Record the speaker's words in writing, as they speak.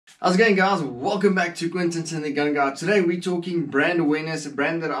How's it going, guys? Welcome back to Quentin and the Gun Guy. Today we're talking brand awareness. A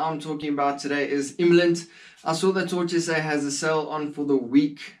brand that I'm talking about today is Imalent. I saw that Torch SA has a sale on for the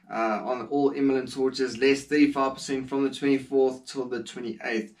week on all Imalent torches, less 35% from the 24th till the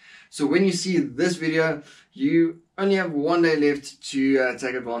 28th. So when you see this video, you only have one day left to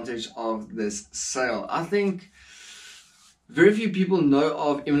take advantage of this sale. I think very few people know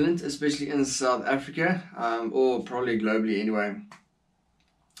of Imalent, especially in South Africa, or probably globally anyway.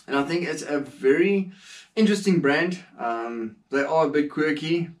 And I think it's a very interesting brand. They are a bit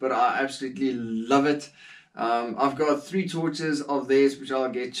quirky, but I absolutely love it. I've got 3 torches of theirs, which I'll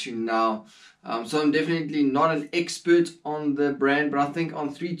get to now. So I'm definitely not an expert on the brand, but I think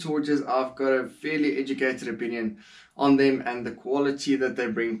on 3 torches, I've got a fairly educated opinion on them and the quality that they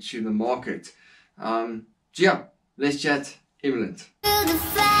bring to the market. So yeah, let's chat Imalent.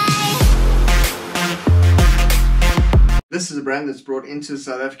 This is a brand that's brought into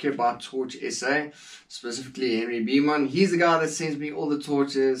South Africa by Torch SA, specifically Henry Beeman. He's the guy that sends me all the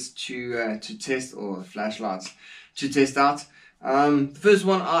torches to test, or the flashlights to test out. The first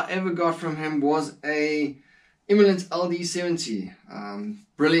one I ever got from him was a Imalent LD70.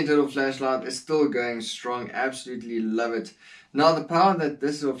 Brilliant little flashlight. It's still going strong. Absolutely love it. Now the power that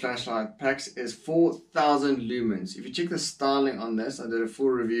this little flashlight packs is 4,000 lumens. If you check the styling on this, I did a full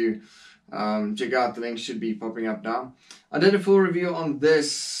review. Check out, the link should be popping up now. I did a full review on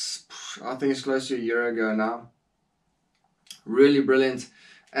this, I think it's close to a year ago now. Really brilliant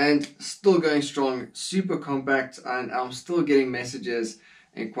and still going strong, super compact, and I'm still getting messages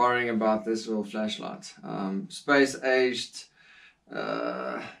inquiring about this little flashlight. Space aged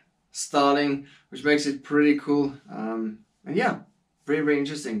styling, which makes it pretty cool, and yeah, very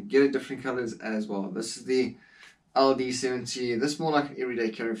interesting. Get it different colors as well. This is the LD70. This is more like an everyday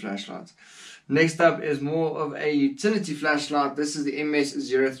carry flashlight. Next up is more of a utility flashlight. This is the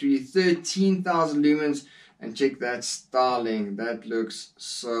MS03, 13,000 lumens, and check that styling. That looks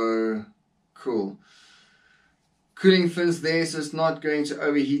so cool. Cooling fins there, so it's not going to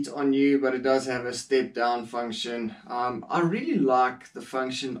overheat on you, but it does have a step down function. I really like the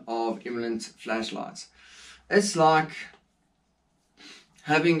function of Imalent flashlights. It's like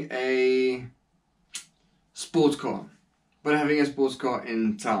having a sports car, but having a sports car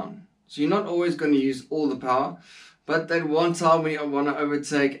in town. So you're not always going to use all the power, but that one time when you want to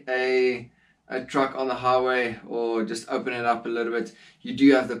overtake a truck on the highway or just open it up a little bit, you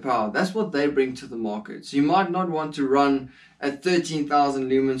do have the power. That's what they bring to the market. So you might not want to run at 13,000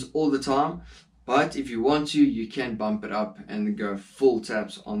 lumens all the time, but if you want to, you can bump it up and go full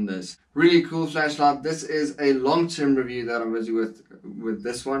taps on this. Really cool flashlight. This is a long-term review that I'm busy with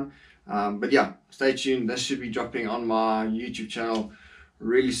this one. But yeah, stay tuned. This should be dropping on my YouTube channel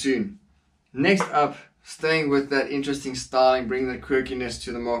really soon. Next up, staying with that interesting styling, bringing that quirkiness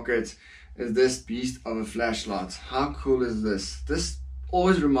to the market, is this beast of a flashlight. How cool is this? This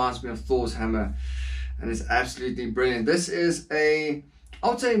always reminds me of Thor's hammer, and it's absolutely brilliant. This is I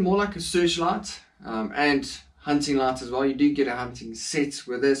would say more like a searchlight and hunting light as well. You do get a hunting set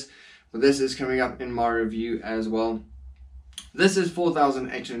with this, but this is coming up in my review as well. This is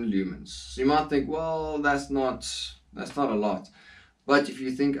 4,800 lumens. So you might think, well, that's not a lot. But if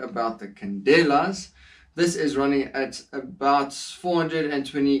you think about the candelas, this is running at about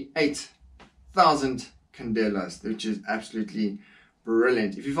 428,000 candelas, which is absolutely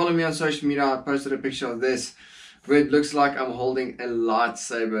brilliant. If you follow me on social media, I posted a picture of this where it looks like I'm holding a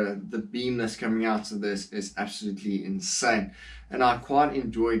lightsaber. The beam that's coming out of this is absolutely insane. And I quite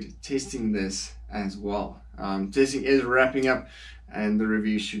enjoyed testing this as well. Testing is wrapping up and the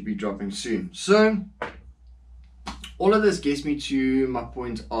review should be dropping soon. So all of this gets me to my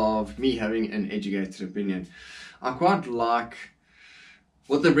point of me having an educated opinion. I quite like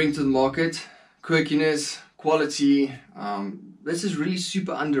what they bring to the market, quirkiness, quality. This is really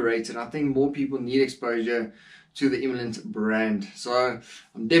super underrated. I think more people need exposure to the Imalent brand. So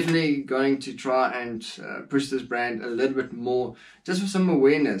I'm definitely going to try and push this brand a little bit more, just for some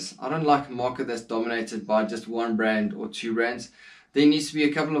awareness. I don't like a market that's dominated by just one brand or 2 brands. There needs to be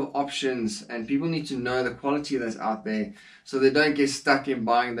a couple of options, and people need to know the quality that's out there so they don't get stuck in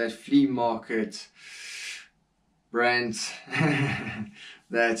buying that flea market brands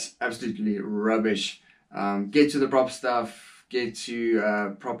that's absolutely rubbish. Get to the proper stuff, get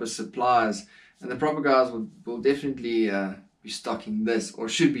to proper suppliers, and the proper guys will definitely be stocking this, or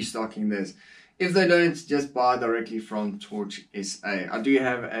should be stocking this. If they don't, just buy directly from Torch SA. I do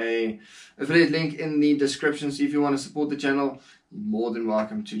have a affiliate link in the description, so if you want to support the channel, you're more than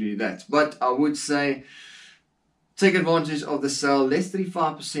welcome to do that. But I would say take advantage of the sale. Less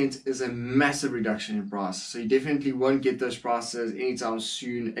 35% is a massive reduction in price. So you definitely won't get those prices anytime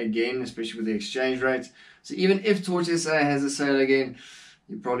soon again, especially with the exchange rate. So even if Torch SA has a sale again,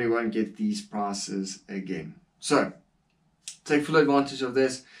 you probably won't get these prices again. So take full advantage of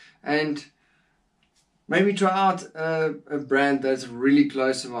this and maybe try out a brand that's really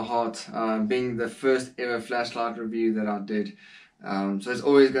close to my heart, being the first ever flashlight review that I did. So it's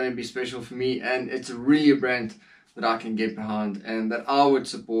always going to be special for me, and it's really a brand that I can get behind and that I would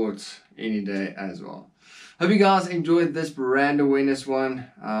support any day as well. Hope you guys enjoyed this brand awareness one.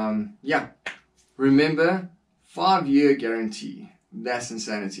 Yeah, remember, 5-year guarantee. That's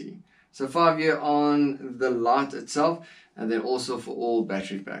insanity. So 5-year on the light itself, and then also for all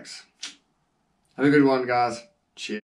battery packs. Have a good one, guys. Cheers.